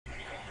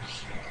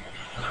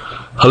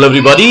Hello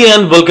everybody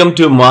and welcome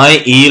to my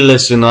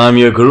e-lesson. I'm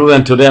your guru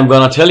and today I'm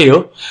gonna tell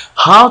you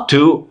how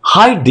to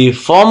hide the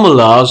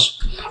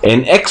formulas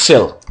in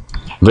Excel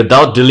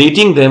without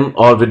deleting them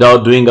or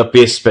without doing a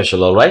paste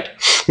special. Alright,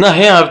 now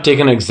here I've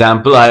taken an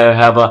example. I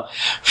have a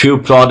few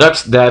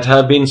products that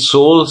have been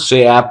sold,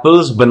 say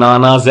apples,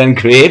 bananas and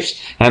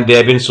grapes, and they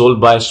have been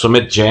sold by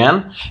Sumit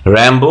Jain,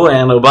 Rambo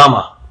and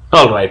Obama.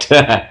 All right.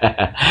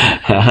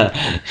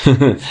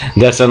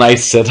 That's a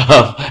nice set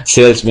of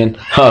salesmen.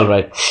 All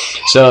right.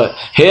 So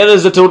here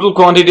is the total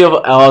quantity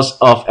of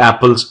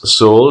apples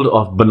sold,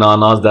 of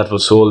bananas that were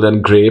sold,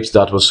 and grapes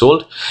that were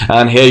sold.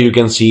 And here you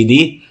can see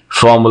the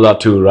formula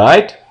too,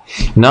 right?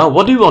 Now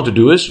what we want to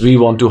do is we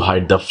want to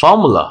hide the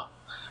formula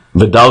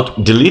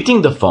without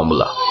deleting the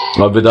formula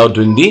or without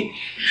doing the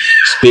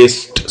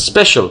spaced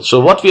special. So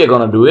what we are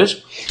going to do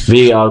is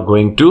we are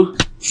going to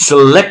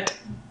select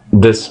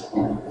this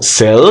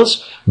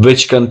cells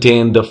which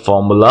contain the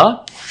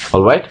formula.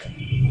 All right,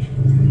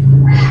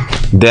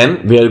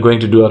 then we are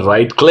going to do a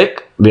right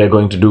click, we are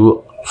going to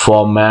do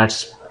format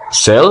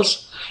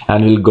cells,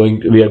 and we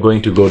are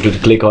going to go to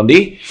click on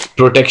the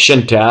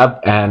protection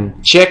tab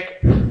and check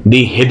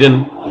the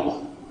hidden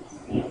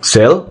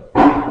cell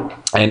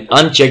and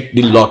uncheck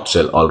the locked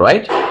cell. All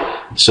right,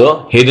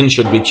 so hidden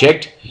should be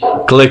checked.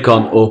 Click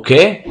on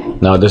OK.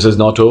 Now this is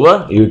not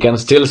over, you can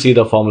still see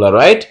the formula,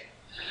 right?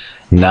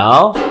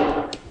 Now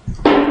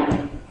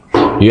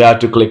you have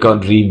to click on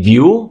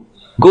review,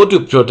 go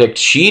to protect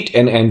sheet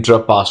and enter a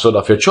password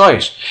of your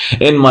choice.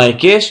 In my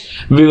case,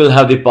 we will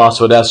have the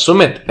password as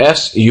Sumit,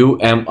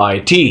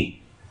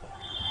 S-U-M-I-T.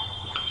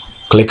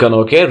 Click on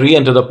OK,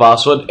 re-enter the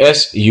password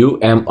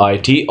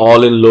S-U-M-I-T,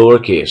 all in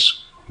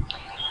lowercase.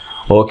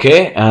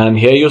 OK, and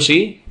here you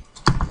see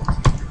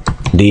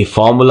the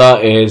formula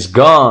is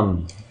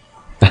gone.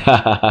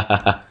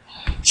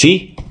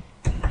 See,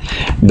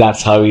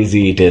 that's how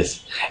easy it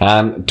is.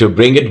 And to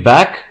bring it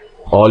back,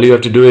 all you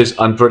have to do is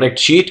unprotect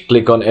sheet,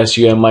 click on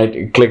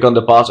SUMIT, click on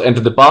the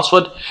enter the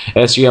password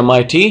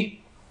SUMIT,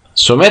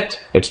 Sumit,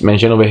 it's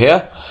mentioned over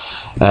here,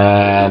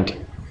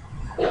 and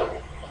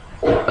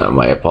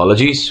my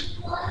apologies,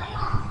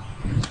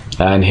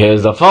 and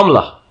here's the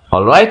formula.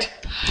 All right,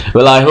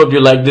 well, I hope you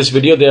like this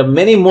video. There are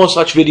many more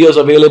such videos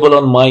available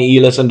on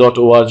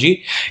myelesson.org.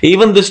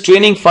 Even this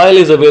training file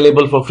is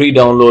available for free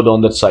download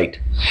on that site.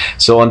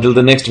 So until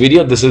the next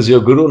video, this is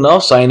your guru now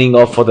signing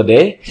off for the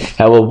day.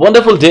 Have a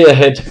wonderful day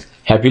ahead.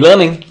 Happy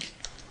learning.